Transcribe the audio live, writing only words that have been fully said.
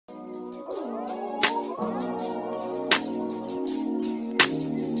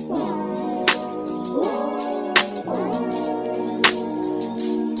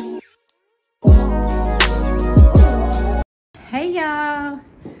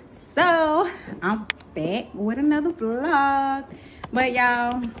I'm back with another vlog. But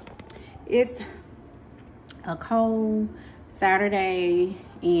y'all, it's a cold Saturday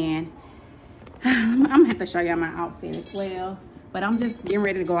and I'm gonna have to show y'all my outfit as well. But I'm just getting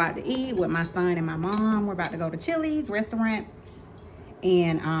ready to go out to eat with my son and my mom. We're about to go to Chili's restaurant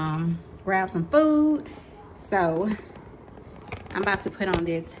and grab some food. So I'm about to put on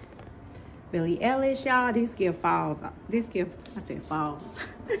this Billie Eilish, y'all. This give falls. This give, I said falls.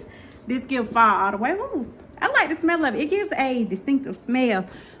 This give fall all the way. Ooh, I like the smell of it. It gives a distinctive smell,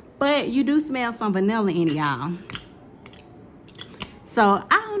 but you do smell some vanilla in it, y'all. So I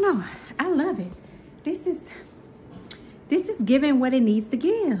don't know. I love it. This is giving what it needs to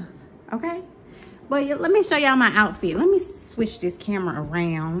give. Okay. But let me show y'all my outfit. Let me switch this camera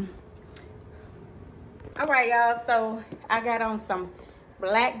around. All right, y'all. So I got on some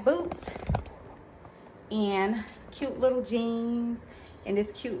black boots and cute little jeans and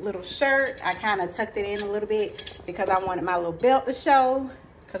this cute little shirt. I kind of tucked it in a little bit because I wanted my little belt to show,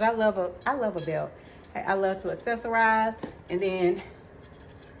 because I love a belt. I love to accessorize. And then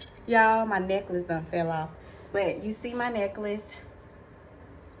y'all, my necklace done fell off, but you see my necklace.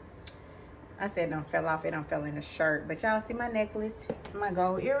 I said done fell off, it done fell in the shirt, but y'all see my necklace, my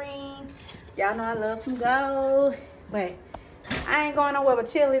gold earrings. Y'all know I love some gold, but I ain't going nowhere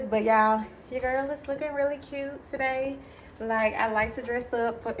with Chili's. But y'all, your girl is looking really cute today. Like, I like to dress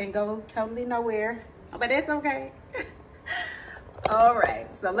up and go totally nowhere, but that's okay. All right,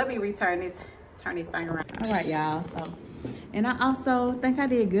 so let me turn this thing around. All right, y'all. So, and I also think I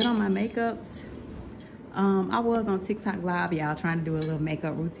did good on my makeups. I was on TikTok Live, y'all, trying to do a little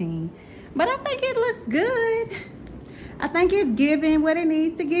makeup routine, but I think it looks good. I think it's giving what it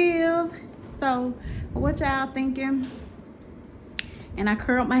needs to give. So, what y'all thinking? And I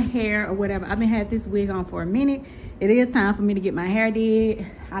curled my hair or whatever. I've been had this wig on for a minute. It is time for me to get my hair did.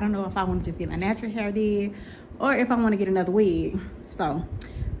 I don't know if I want to just get my natural hair did or if I want to get another wig. So,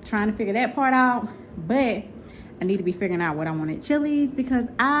 trying to figure that part out. But I need to be figuring out what I want at Chili's, because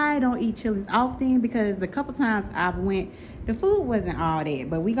I don't eat Chili's often, because the couple times I've went, the food wasn't all that.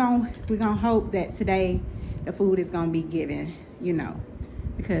 But we gonna hope that today the food is gonna be given, you know,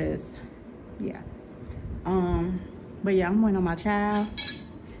 because yeah. But yeah, I'm waiting on my child.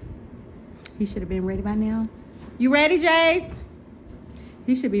 He should have been ready by now. You ready, Jace?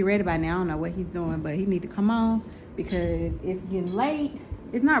 He should be ready by now. I don't know what he's doing, but he need to come on because it's getting late.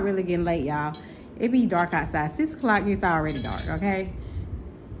 It's not really getting late, y'all. It be dark outside. 6 o'clock, it's already dark, okay?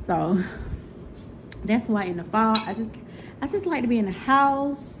 So that's why in the fall, I just like to be in the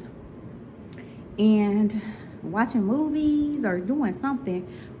house and watching movies or doing something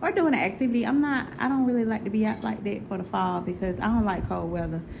or doing an activity. I don't really like to be out like that for the fall because I don't like cold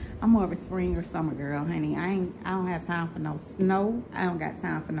weather. I'm more of a spring or summer girl, honey. I don't have time for no snow. I don't got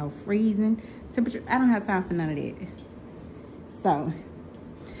time for no freezing temperature. I don't have time for none of that. So,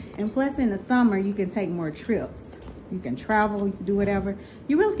 and plus in the summer, you can take more trips. You can travel, you can do whatever.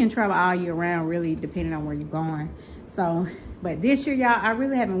 You really can travel all year round, really, depending on where you're going. So, but this year, y'all, I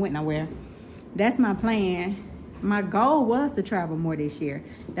really haven't went nowhere. That's my plan. My goal was to travel more this year.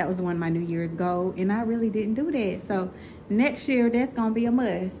 That was one of my New Year's goals, and I really didn't do that. So next year, that's going to be a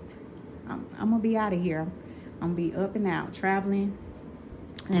must. I'm going to be out of here. I'm going to be up and out, traveling,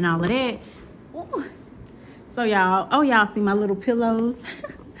 and all of that. Ooh. So y'all, oh, y'all see my little pillows?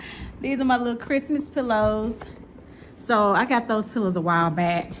 These are my little Christmas pillows. So I got those pillows a while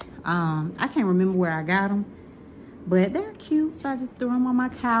back. I can't remember where I got them, but they're cute, so I just threw them on my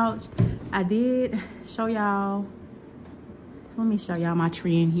couch. I did show y'all, let me show y'all my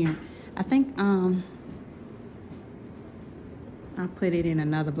tree in here. I think I put it in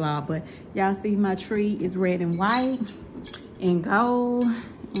another vlog, but y'all see my tree is red and white and gold,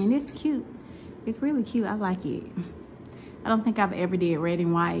 and it's cute. It's really cute. I like it. I don't think I've ever did red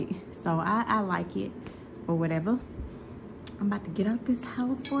and white, so I like it or whatever. I'm about to get out this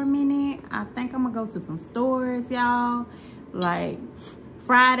house for a minute. I think I'm gonna go to some stores, y'all. Like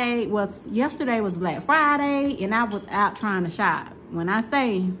Friday, well, yesterday was Black Friday, and I was out trying to shop. When I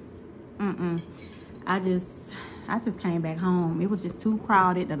say, I just came back home. It was just too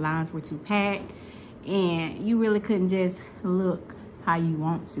crowded. The lines were too packed, and you really couldn't just look how you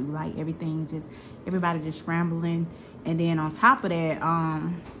want to. Like everybody just scrambling. And then on top of that,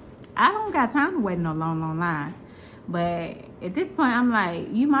 I don't got time to wait in no long lines. But at this point, I'm like,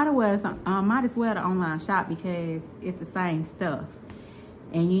 you might as well the online shop, because it's the same stuff,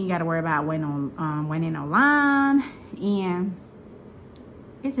 and you ain't got to worry about waiting online, and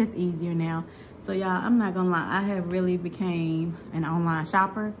it's just easier now. So y'all, I'm not gonna lie, I have really became an online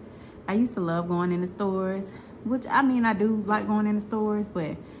shopper. I used to love going in the stores, which I mean, I do like going in the stores,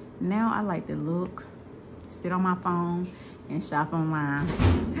 but Now I like to look, sit on my phone, and shop online.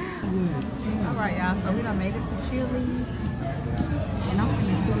 All right, y'all, so we done made it to Chili's. And I'm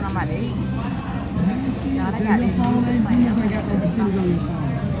finished food I'm about to eat. Y'all, they got this music playing.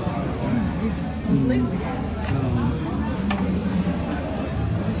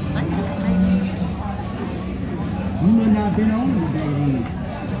 You might not been on it today, then.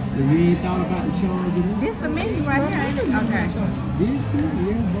 But you ain't thought about the charge of This the menu right here, ain't it? Okay. this too?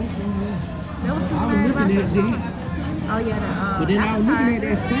 Yeah, both of them. That what you I worried was about? looking at this. Oh, yeah, But then I was looking at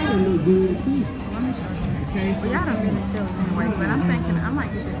that salad look good too. Let me show you. Okay, Well, y'all done been to Chili's anyways, but I'm thinking I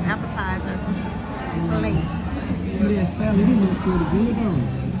might get this appetizer plate. see that salad, it look pretty good on it.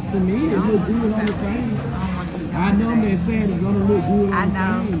 To me, it look good on the thing. I know that salad's gonna look good on I the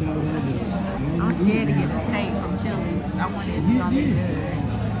know. thing though. I'm scared to get a steak from Chili's. I want it to be good.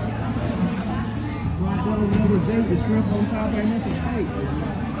 Well, I don't know the date, the shrimp on top, and that's a steak.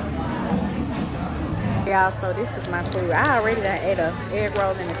 Y'all, so this is my food. I already done ate a egg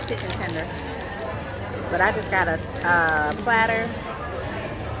roll and a chicken tender, but I just got a platter.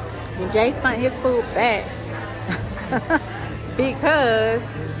 And Jay sent his food back because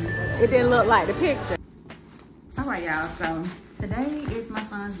it didn't look like the picture. All right, y'all, so today is my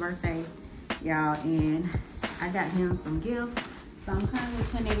son's birthday, y'all, and I got him some gifts. So I'm currently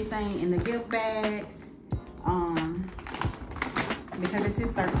putting everything in the gift bags because it's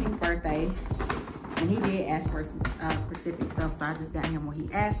his 13th birthday. And he did ask for some specific stuff, so I just got him what he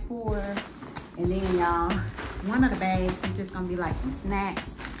asked for. And then, y'all, one of the bags is just gonna be like some snacks,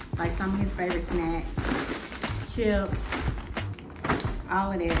 like some of his favorite snacks, chips,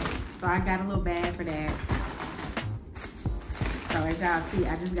 all of that. So I got a little bag for that. So as y'all see,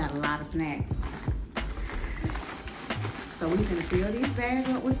 I just got a lot of snacks. So we're gonna fill these bags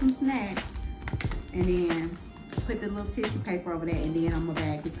up with some snacks, and then put the little tissue paper over there, and then I'm gonna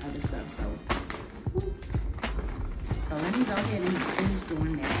bag this other stuff. So let me go ahead and finish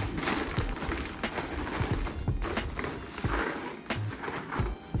doing that.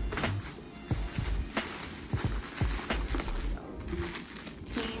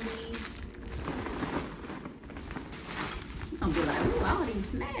 Candy. I'm gonna be like, ooh, all these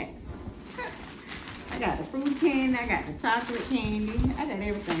snacks. I got the fruit candy, I got the chocolate candy, I got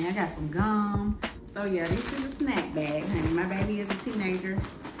everything. I got some gum. So yeah, this is a snack bag, honey. My baby is a teenager,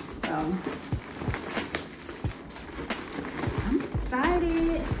 so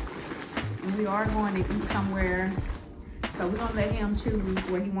excited. And we are going to eat somewhere, so we're gonna let him choose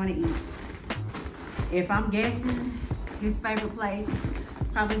where he want to eat. If I'm guessing, his favorite place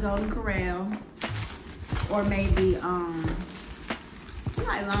probably Golden Corral, or maybe he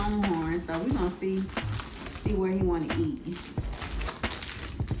like Longhorn. So we're gonna see where he want to eat.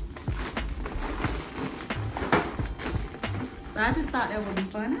 So I just thought that would be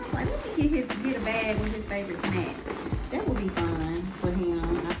fun. I was like, let me get a bag with his favorite snacks. That would be fun for him,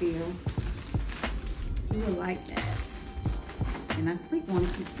 I feel. He would like that. And I still want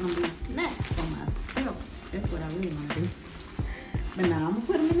to keep some of these snacks for myself. That's what I really want to do. But now I'm going to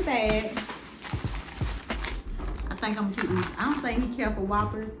put them in the bag. I think I'm going to keep these. I don't think he care for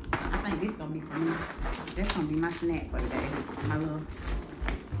Whoppers. I think this is going to be for me. That's going to be my snack for today. My little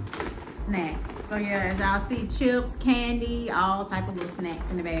snack. So yeah, as y'all see, chips, candy, all type of little snacks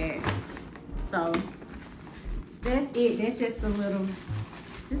in the bag. So that's it. That's just a little,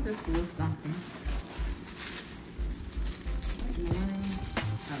 this is just a little something. Okay.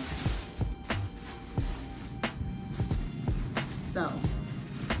 So,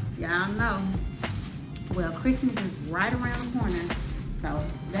 y'all know, well, Christmas is right around the corner. So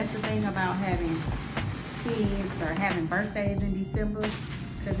that's the thing about having kids or having birthdays in December.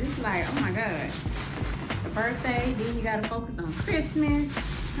 Cause it's like, oh my God, the birthday, then you gotta focus on Christmas,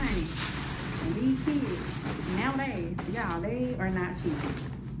 honey. And these kids, nowadays, y'all, they are not cheap.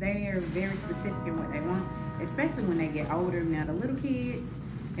 They are very specific in what they want, especially when they get older. Now, the little kids,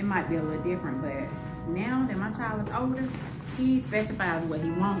 it might be a little different, but now that my child is older, he specifies what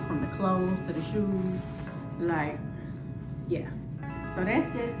he wants, from the clothes to the shoes, like, yeah. So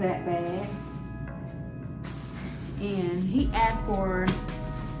that's just that bag. And he asked for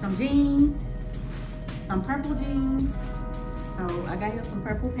some jeans, some purple jeans. So I got him some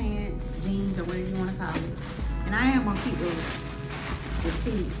purple pants, jeans, or whatever you want to call it. And I am gonna keep the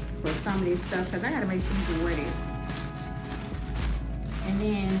receipts for some of this stuff because I gotta make sure he can wear this. And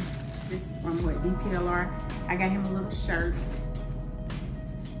then this is from what, DTLR. I got him a little shirt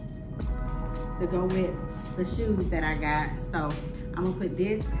to go with the shoes that I got. So I'm gonna put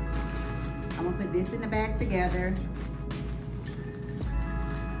this in the bag together.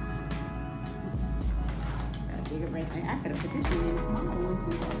 I could have put this in the small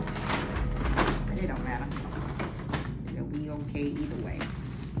ones.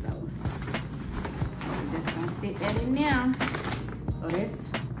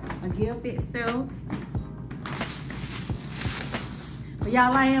 help itself. But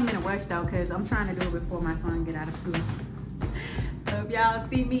y'all, I am in a rush though, because I'm trying to do it before my son get out of school. So if y'all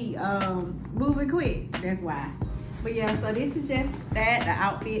see me moving quick, that's why. But yeah, so this is just that, the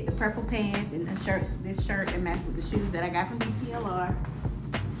outfit, the purple pants, and the shirt, this shirt that matched with the shoes that I got from DTLR.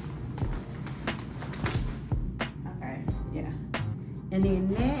 Okay, yeah. And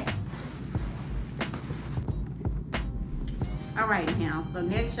then next, alright now, so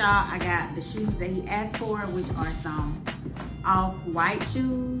next y'all, I got the shoes that he asked for, which are some off-white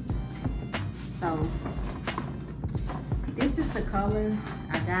shoes. So this is the color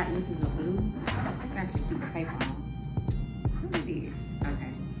I got, which is a blue. I think I should keep the paper on. Did.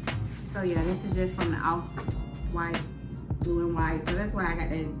 Okay. So yeah, this is just from the off-white, blue and white. So that's why I got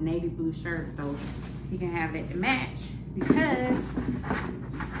that navy blue shirt, so he can have that to match, because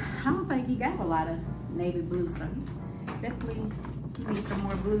I don't think he got a lot of navy blue, so he definitely needs some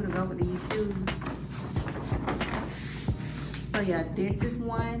more blue to go with these shoes. So yeah, this is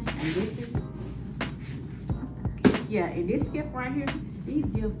one, and this is, yeah, and this gift right here, these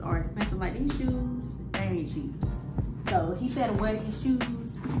gifts are expensive. Like these shoes, they ain't cheap. So he better wear these shoes.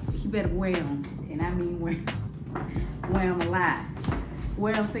 He better wear them, and I mean wear them a lot.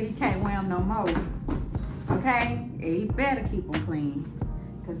 Wear them so he can't wear them no more. Okay? And he better keep them clean,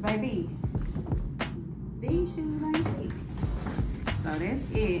 cause baby, these shoes ain't cheap. So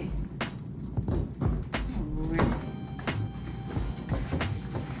that's it. Oh Lord.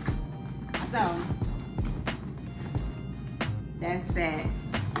 So that's that.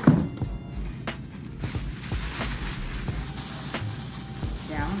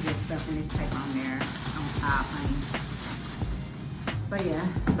 Yeah, I'm just stuffing this tape on there on top, honey. So yeah,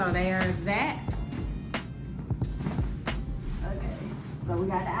 so there's that. Okay, so we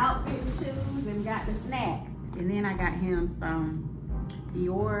got the outfit and shoes, and we got the snacks. And then I got him some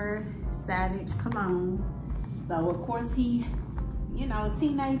Dior Savage cologne. So of course he, you know,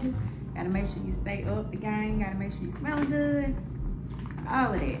 teenager, gotta make sure you stay up the game, gotta make sure you smell good,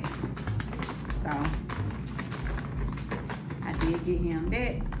 all of that. So I did get him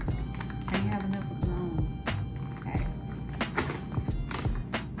that. Can't have enough of cologne. Okay.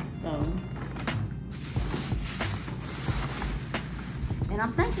 So, and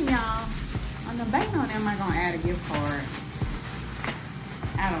I'm thinking, y'all, on the back on them, am I gonna add a gift card?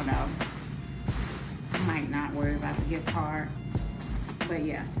 I don't know. I might not worry about the gift card. But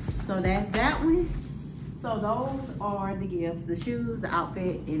yeah, so that's that one. So those are the gifts, the shoes, the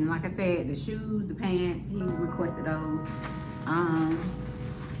outfit, and like I said, the shoes, the pants, he requested those.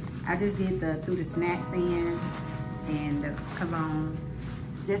 I just did threw the snacks in and the cologne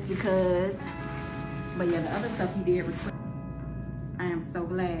just because. But yeah, the other stuff he did request. I am so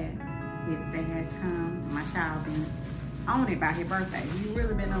glad this day has come. My child been on it by his birthday. He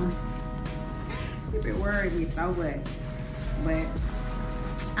really been on it. He been worrying me so much. But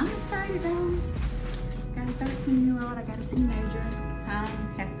I'm excited though. Got a 13-year-old, I got a teenager. Time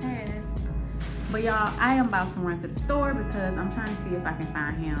has passed. But y'all, I am about to run to the store because I'm trying to see if I can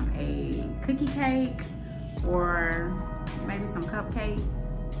find him a cookie cake or maybe some cupcakes.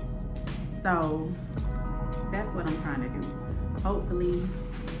 So that's what I'm trying to do. Hopefully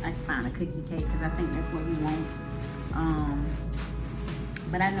I can find a cookie cake because I think that's what we want.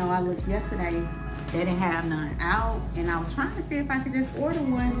 But I know I looked yesterday, they didn't have none out, and I was trying to see if I could just order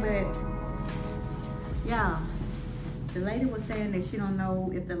one, but yeah, the lady was saying that she don't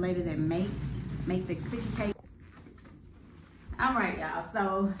know if the lady that make the cookie cake. All right, y'all,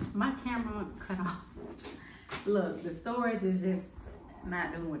 so my camera cut off. Look, the storage is just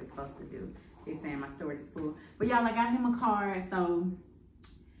not doing what it's supposed to do. It's saying my storage is full. But y'all, I got him a card, so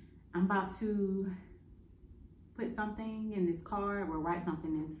I'm about to put something in this card, or write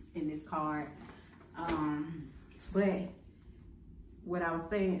something in this card. But what I was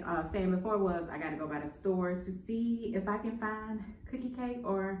saying before was I gotta go by the store to see if I can find cookie cake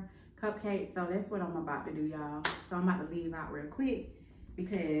or cupcake. So that's what I'm about to do, y'all. So I'm about to leave out real quick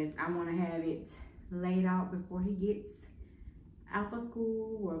because I want to have it laid out before he gets out for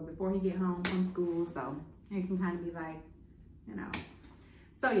school or before he get home from school, so he can kind of be like, you know.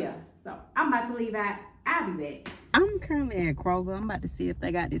 So yeah, so I'm about to leave out. I'll be back. I'm currently at Kroger. I'm about to see if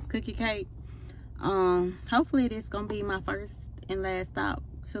they got this cookie cake. Hopefully this gonna be my first and last stop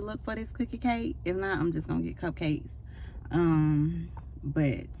to look for this cookie cake. If not, I'm just gonna get cupcakes.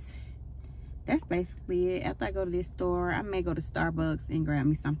 But that's basically it. After I go to this store, I may go to Starbucks and grab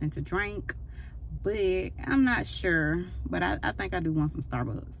me something to drink, but I'm not sure. But I think I do want some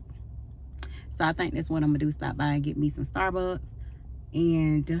Starbucks, so I think that's what I'm gonna do, stop by and get me some Starbucks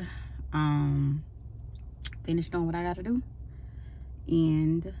and finish doing what I gotta do.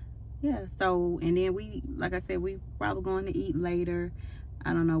 And yeah, so, and then we, like I said, we probably going to eat later.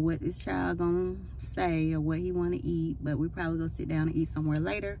 I don't know what this child gonna say or what he want to eat, but we probably gonna sit down and eat somewhere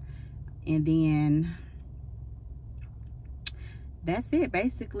later. And then that's it.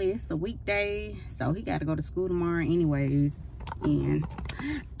 Basically, it's a weekday, so he got to go to school tomorrow anyways. And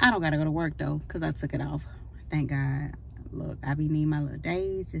I don't got to go to work though, because I took it off. Thank God. Look, I be needing my little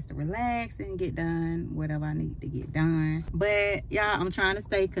days just to relax and get done whatever I need to get done. But y'all, I'm trying to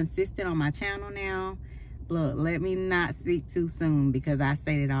stay consistent on my channel now. Look, let me not speak too soon because I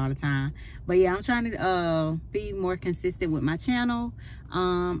say it all the time. But yeah, I'm trying to be more consistent with my channel.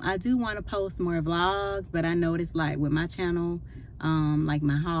 I do want to post more vlogs, but I noticed like with my channel, like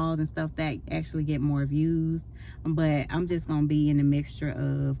my hauls and stuff, that actually get more views. But I'm just gonna be in a mixture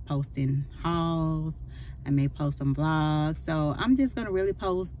of posting hauls. I may post some vlogs. So I'm just gonna really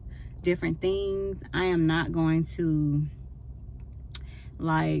post different things. I am not going to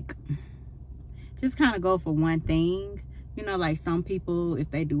like just kind of go for one thing. You know, like some people,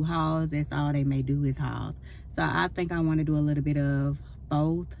 if they do hauls, that's all they may do is hauls. So I think I want to do a little bit of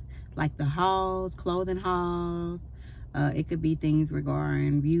both, like the hauls, clothing hauls. It could be things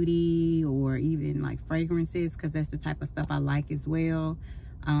regarding beauty or even like fragrances, because that's the type of stuff I like as well.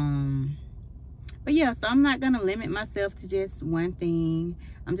 But yeah, so I'm not going to limit myself to just one thing.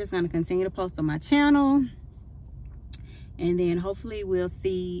 I'm just going to continue to post on my channel. And then hopefully we'll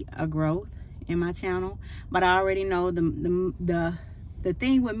see a growth in my channel. But I already know the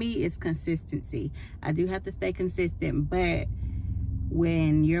thing with me is consistency. I do have to stay consistent, but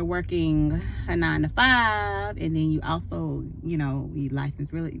when you're working a 9 to 5 and then you also, you know, you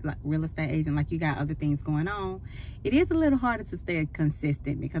licensed real estate agent, like you got other things going on, it is a little harder to stay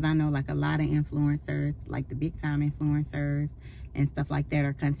consistent, because I know like a lot of influencers, like the big time influencers and stuff like that,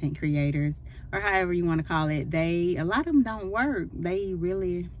 are content creators or however you want to call it. A lot of them don't work. They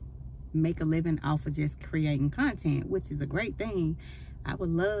really make a living off of just creating content, which is a great thing. I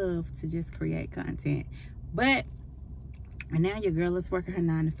would love to just create content, but and now your girl is working her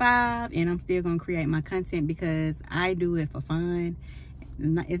 9 to 5, and I'm still gonna create my content because I do it for fun.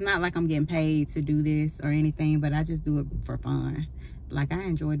 It's not like I'm getting paid to do this or anything, but I just do it for fun. Like, I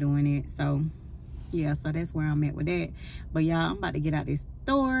enjoy doing it. So yeah, so that's where I'm at with that. But y'all, I'm about to get out this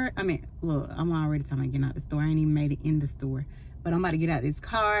store. I mean, look, I'm already talking about getting out the store. I ain't even made it in the store, but I'm about to get out this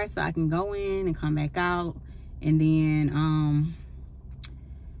car so I can go in and come back out. And then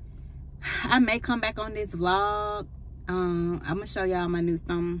I may come back on this vlog. I'm gonna show y'all my new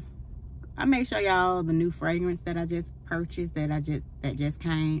I may show y'all the new fragrance that I just purchased, that just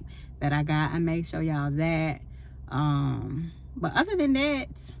came, that I got. I may show y'all that. But other than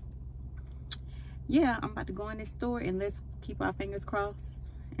that, yeah, I'm about to go in this store and let's keep our fingers crossed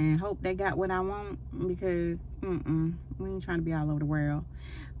and hope they got what I want, because we ain't trying to be all over the world.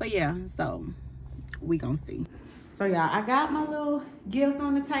 But yeah, so we gonna see. So y'all, I got my little gifts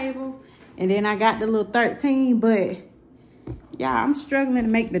on the table, and then I got the little 13, but y'all, I'm struggling to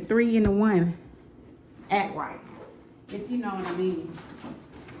make the 3 and the 1 act right, if you know what I mean.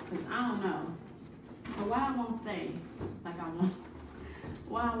 Because I don't know. So why I won't stay like I want.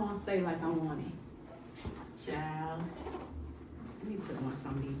 Why I won't stay like I want it. Child. Let me put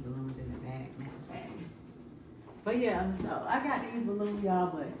some of these balloons in the bag, matter of fact. But yeah, so I got these balloons, y'all,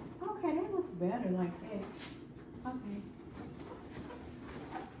 but okay, that looks better like that. Okay.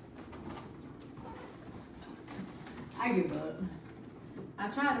 I give up. I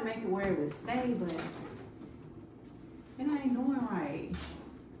tried to make it where it would stay, but it ain't doing right.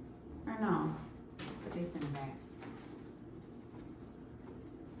 Or no. Put this in the back.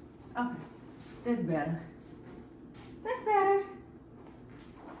 Okay. That's better. That's better.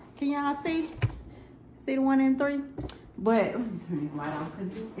 Can y'all see? See the 1 and 3? But let me turn this light off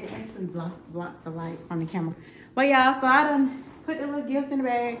because it actually blocks the light from the camera. But y'all, so I done put the little gift in the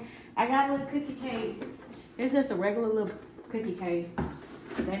bag. I got a little cookie cake. It's just a regular little cookie cake.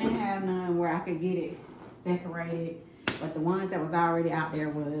 They didn't have none where I could get it decorated. But the ones that was already out there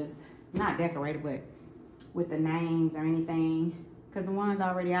was not decorated, but with the names or anything. Because the ones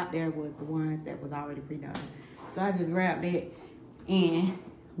already out there was the ones that was already pre-done. So I just grabbed it and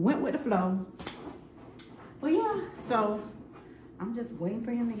went with the flow. Well, yeah, so I'm just waiting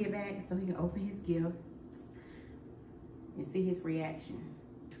for him to get back so he can open his gift and see his reaction.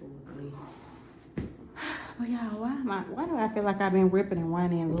 Well, y'all, why do I feel like I've been ripping and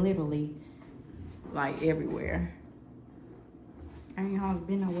running literally like everywhere? I ain't hardly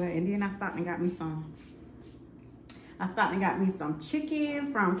been nowhere. And then I stopped and got me some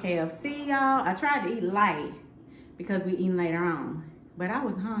chicken from KFC, y'all. I tried to eat light because we eating later on, but I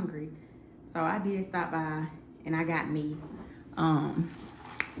was hungry. So I did stop by and I got me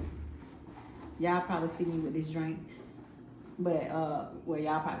Y'all probably see me with this drink. But, well,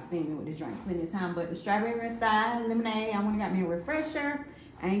 y'all probably seen me with this drink plenty of time. But the strawberry inside lemonade, I want to got me a refresher.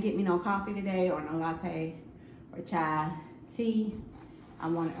 I ain't get me no coffee today or no latte or chai tea. I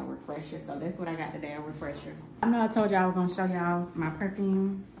wanted a refresher, so that's what I got today, a refresher. I know I told y'all I was gonna show y'all my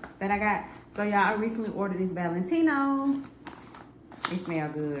perfume that I got. So y'all, I recently ordered this Valentino. It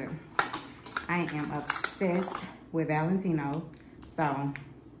smells good. I am obsessed with Valentino. So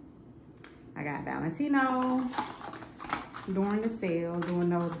I got Valentino during the sale, doing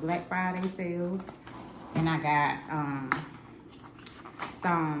those Black Friday sales. And I got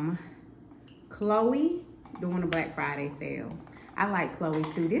some Chloe doing the Black Friday sale. I like Chloe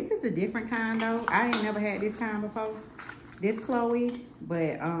too. This is a different kind though. I ain't never had this kind before. This Chloe,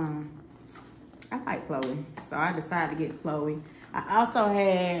 but I like Chloe. So I decided to get Chloe. I also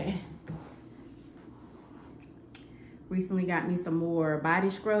had recently got me some more body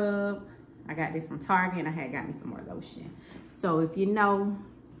scrub. I got this from Target and I had got me some more lotion. So if you know,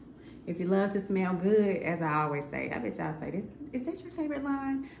 if you love to smell good, as I always say, I bet y'all say this, is that your favorite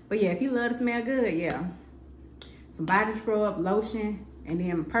line? But yeah, if you love to smell good, yeah. Some body scrub, lotion, and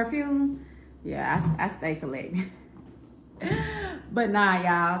then perfume. Yeah, I stay collecting. But nah,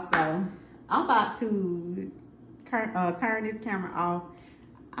 y'all, so I'm about to turn this camera off.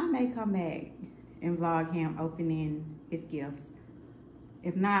 I may come back and vlog him opening his gifts.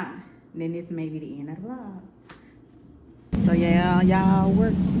 If not, then this may be the end of the vlog. So yeah, y'all,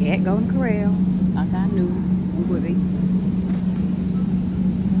 we're at Golden Corral, like I knew we would be.